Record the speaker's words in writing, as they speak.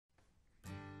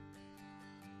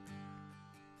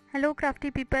Hello crafty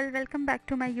people, welcome back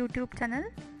to my YouTube channel.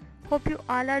 Hope you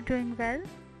all are doing well.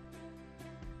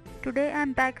 Today I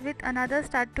am back with another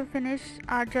start to finish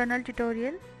art journal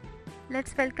tutorial.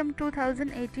 Let's welcome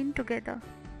 2018 together.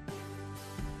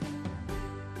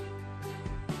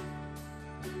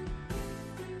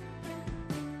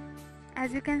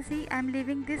 As you can see, I am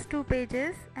leaving these two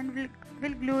pages and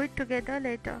will glue it together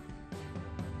later.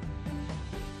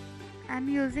 I am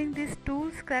using these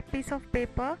two scrap pieces of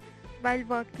paper while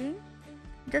working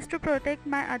just to protect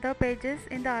my other pages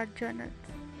in the art journals.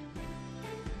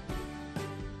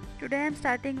 Today I am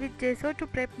starting with gesso to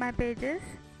prep my pages.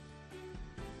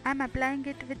 I am applying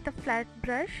it with a flat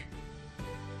brush.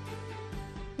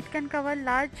 It can cover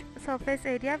large surface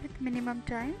area with minimum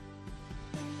time.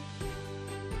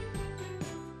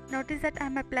 Notice that I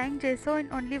am applying gesso in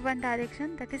only one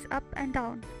direction, that is up and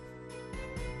down.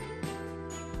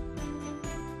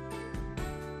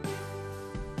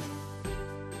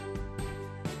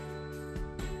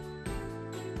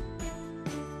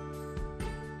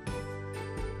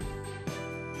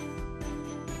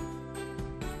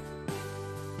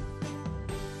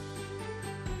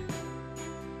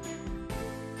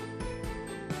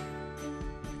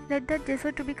 Let the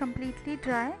gesso to be completely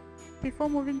dry before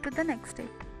moving to the next step.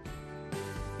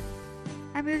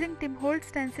 I am using Tim Holtz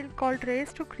stencil called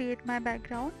Rays to create my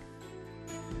background.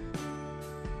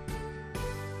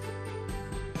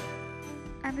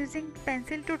 I am using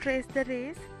pencil to trace the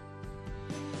rays.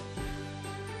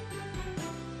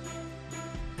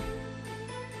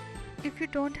 If you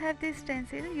don't have this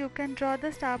stencil, you can draw the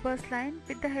starburst line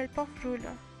with the help of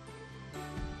ruler.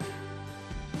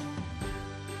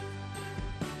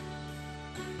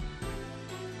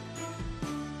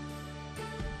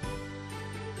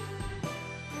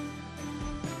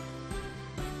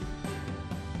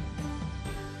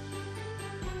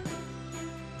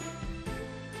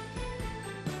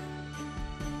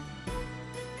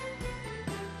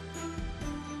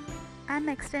 I am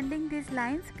extending these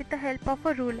lines with the help of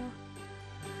a ruler.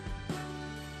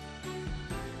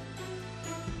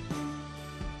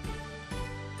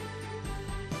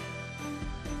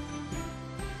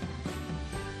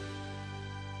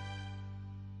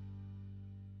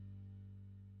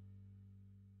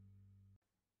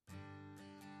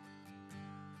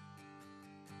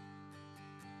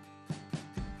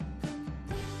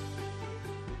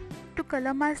 To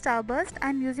color my starburst, I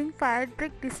am using Fired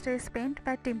Brick Distress Paint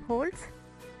by Tim Holtz.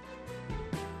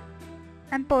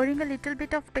 I am pouring a little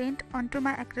bit of paint onto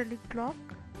my acrylic block.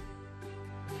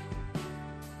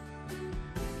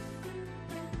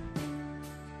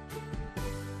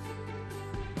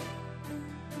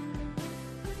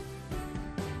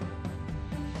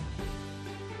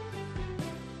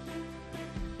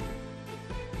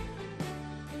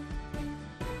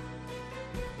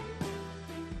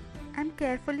 I am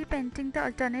carefully painting the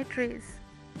alternate rays.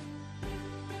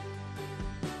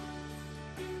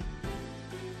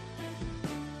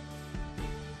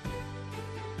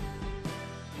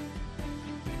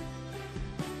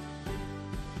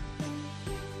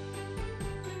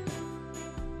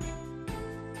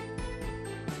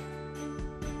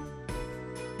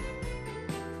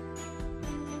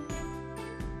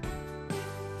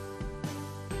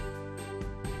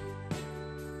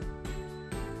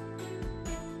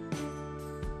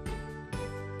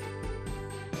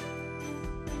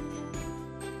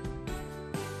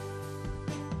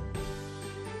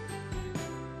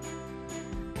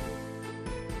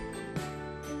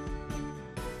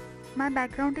 My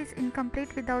background is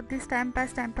incomplete without the stamp by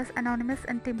Stampers Anonymous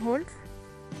and Tim Holtz.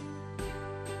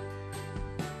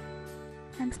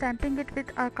 I am stamping it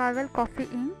with Archival coffee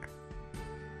ink.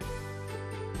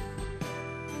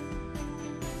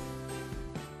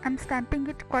 I am stamping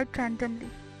it quite randomly.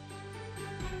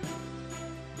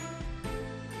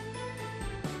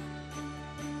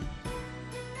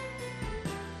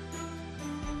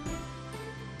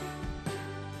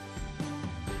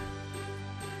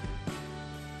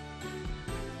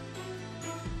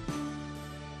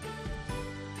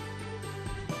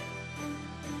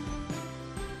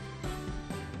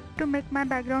 To make my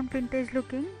background vintage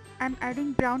looking, I am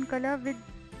adding brown color with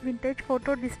vintage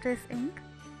photo distress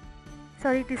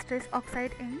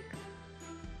oxide ink.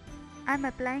 I am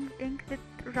applying ink with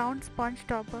round sponge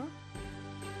dauber.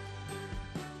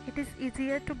 It is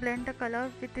easier to blend the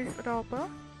color with this dauber.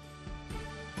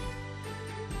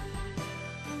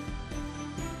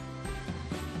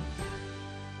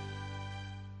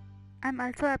 I am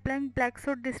also applying black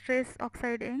soot distress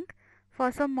oxide ink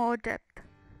for some more depth.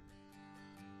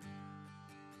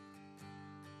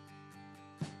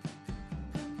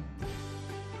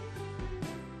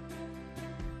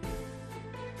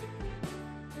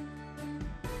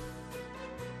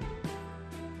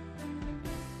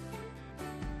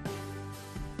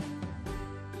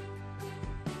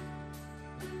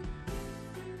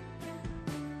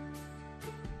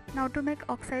 Now to make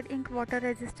oxide ink water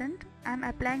resistant, I am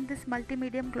applying this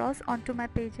multi-medium gloss onto my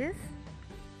pages.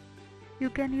 You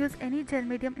can use any gel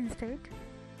medium instead.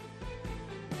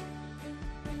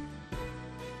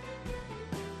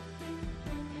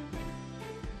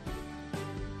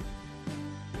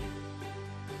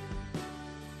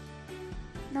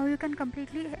 Now you can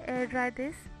completely air dry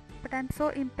this, but I am so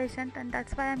impatient and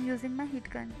that's why I am using my heat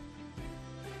gun.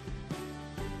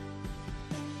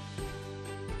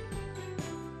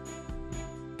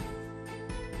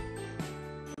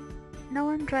 Now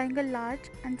I am drawing a large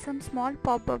and some small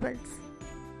pop bubbles.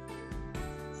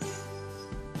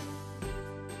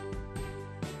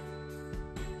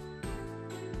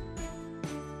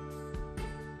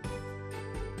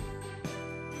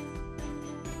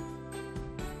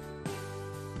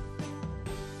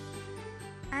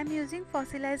 I am using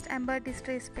Fossilized Amber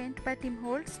Distress Paint by Tim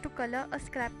Holtz to color a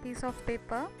scrap piece of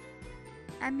paper.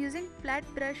 I am using flat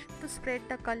brush to spread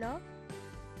the color.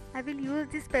 I will use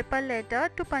this paper later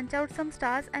to punch out some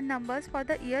stars and numbers for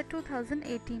the year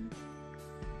 2018.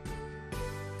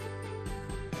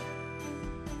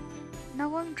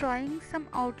 Now I am drawing some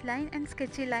outline and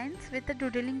sketchy lines with a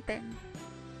doodling pen.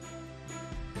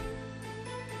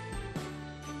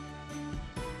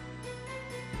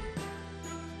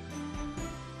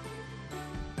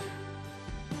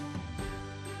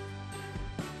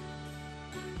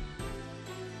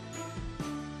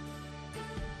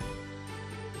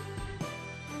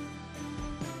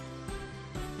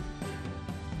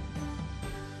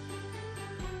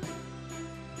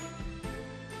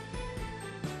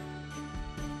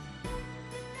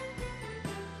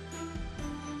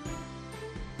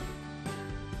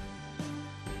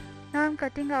 Now I am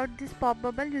cutting out this pop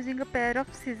bubble using a pair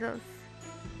of scissors.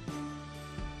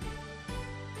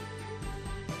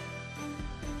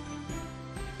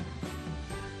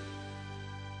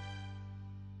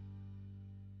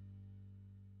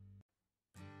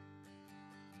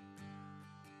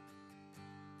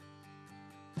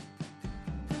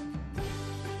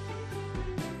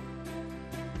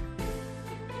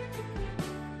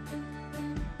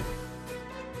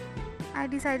 I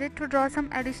decided to draw some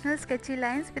additional sketchy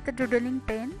lines with a doodling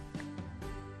pen.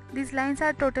 These lines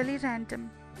are totally random.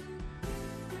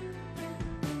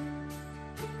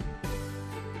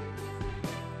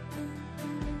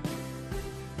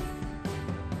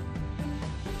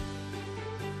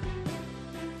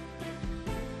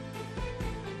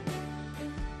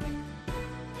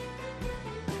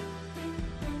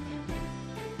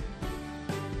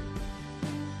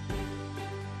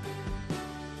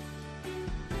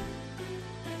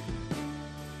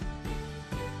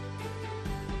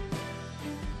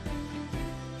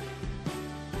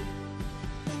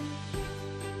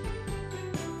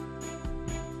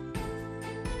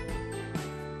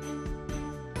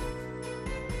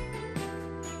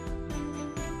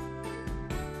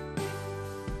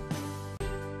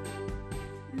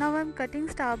 Now I am cutting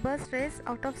starburst rays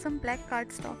out of some black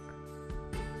cardstock.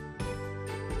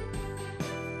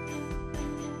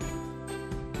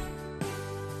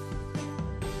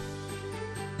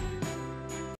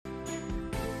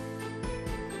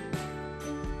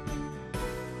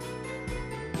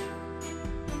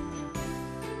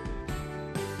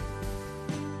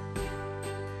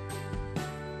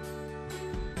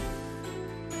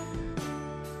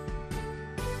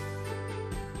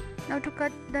 Now to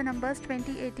cut the numbers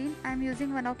 2018, I am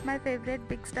using one of my favorite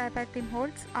Bigz die by Tim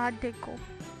Holtz, Art Deco.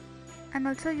 I am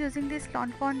also using this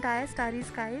Fawn die Starry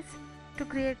Skies to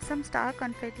create some star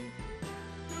confetti.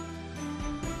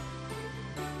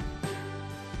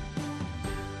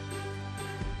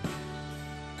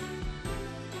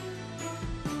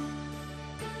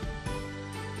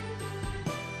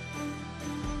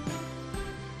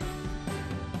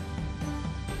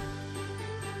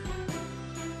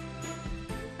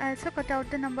 I also cut out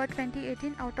the number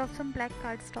 2018 out of some black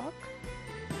cardstock.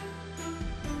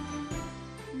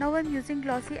 Now I am using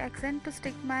glossy accent to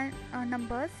stick my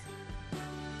numbers.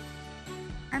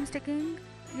 I am sticking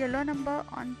yellow number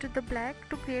onto the black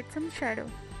to create some shadow.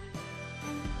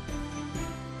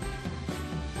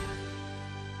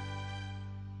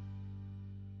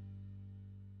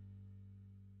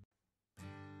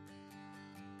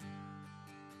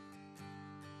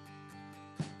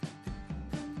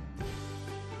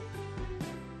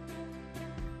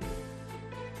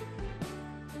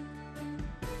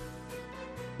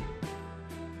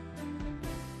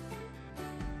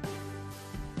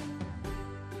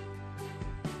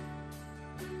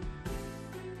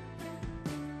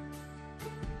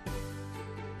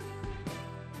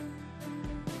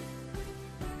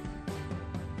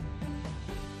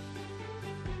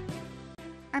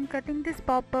 I'm cutting this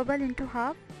pop bubble into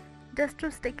half just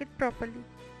to stick it properly.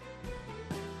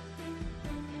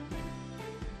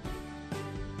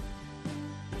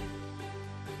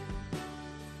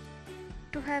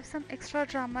 To have some extra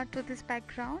drama to this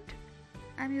background,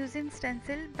 I'm using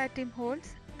stencil by Tim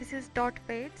Holtz. This is dot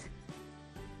fades,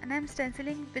 and I'm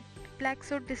stenciling with black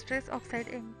soot distress oxide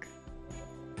ink.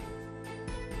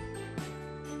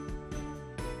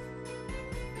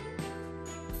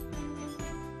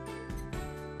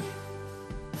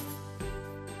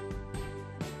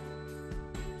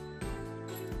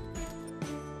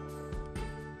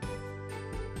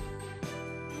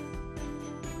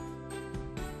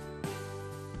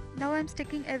 Now I'm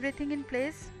sticking everything in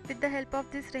place with the help of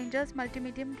this Ranger's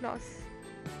multi-medium gloss.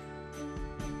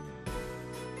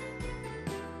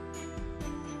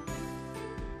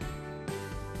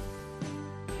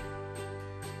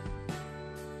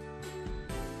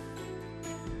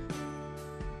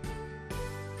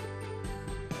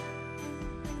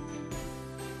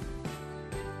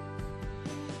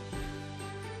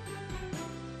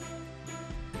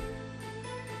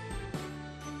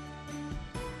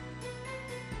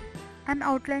 I'm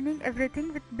outlining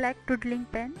everything with black doodling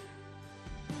pen.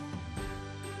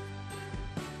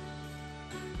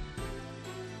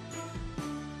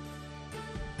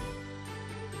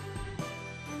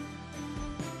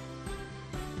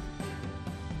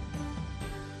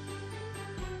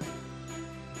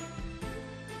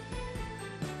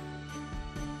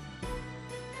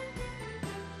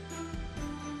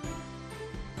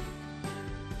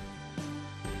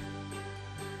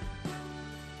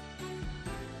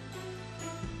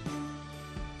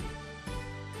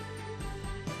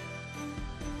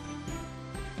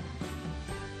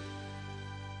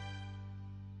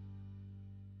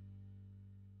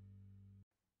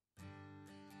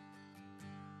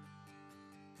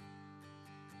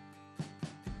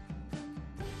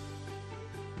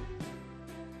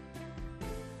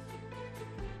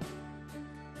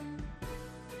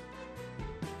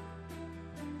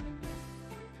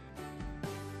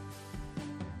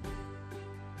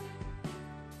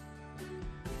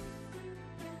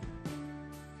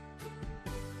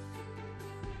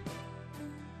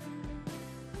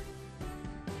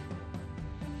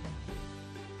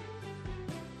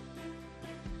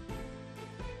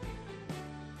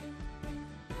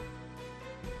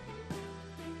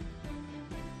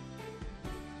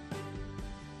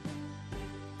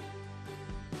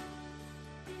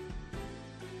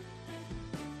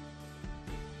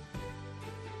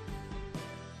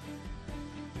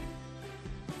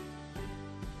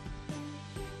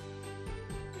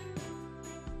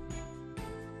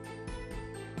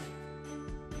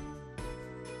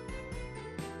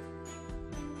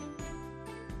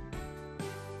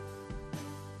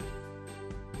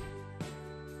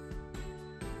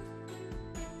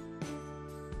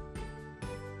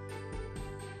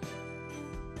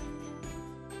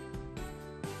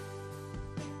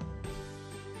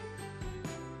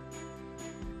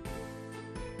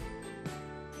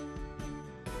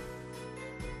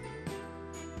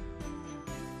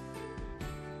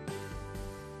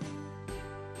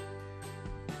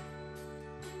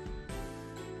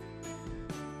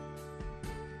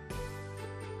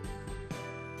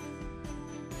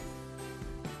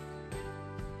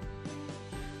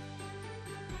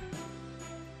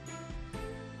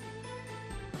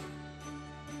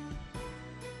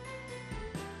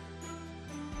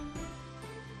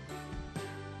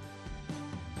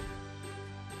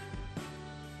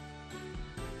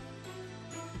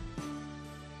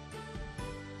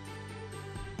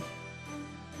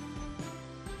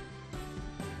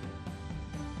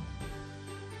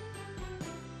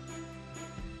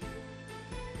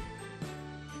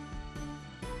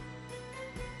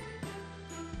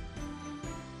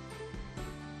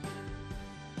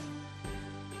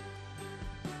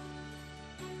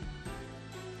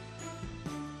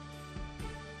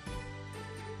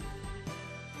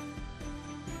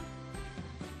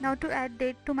 Now to add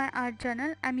date to my art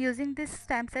journal, I'm using this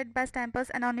stamp set by Stampers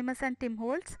Anonymous and Tim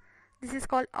Holtz. This is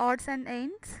called Odds and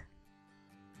Ends.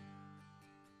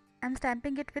 I'm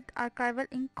stamping it with Archival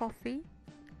ink coffee.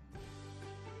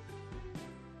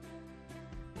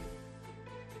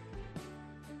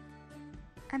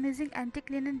 I'm using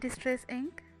antique linen distress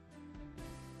ink.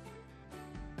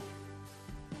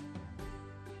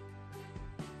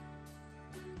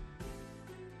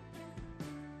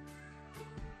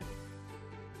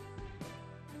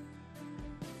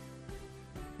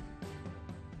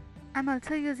 I'm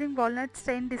also using walnut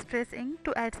stain distress ink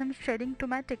to add some shading to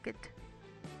my ticket.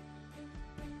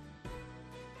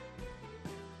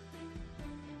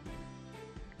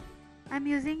 I'm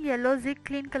using yellow Zig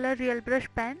Clean color real brush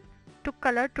pen to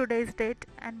color today's date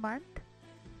and month.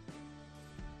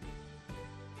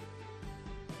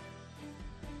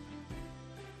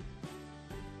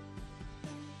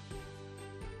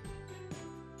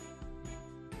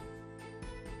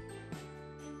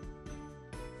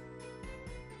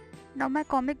 Now my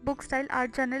comic book style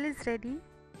art journal is ready.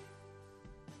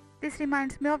 This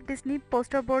reminds me of Disney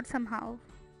poster board somehow.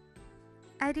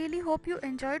 I really hope you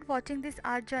enjoyed watching this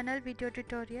art journal video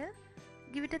tutorial.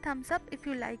 Give it a thumbs up if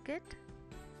you like it.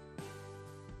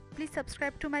 Please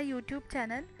subscribe to my YouTube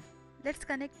channel. Let's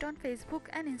connect on Facebook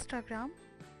and Instagram.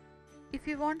 If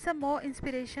you want some more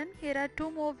inspiration, here are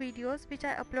 2 more videos which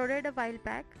I uploaded a while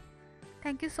back.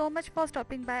 Thank you so much for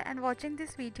stopping by and watching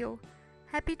this video.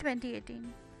 Happy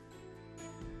 2018!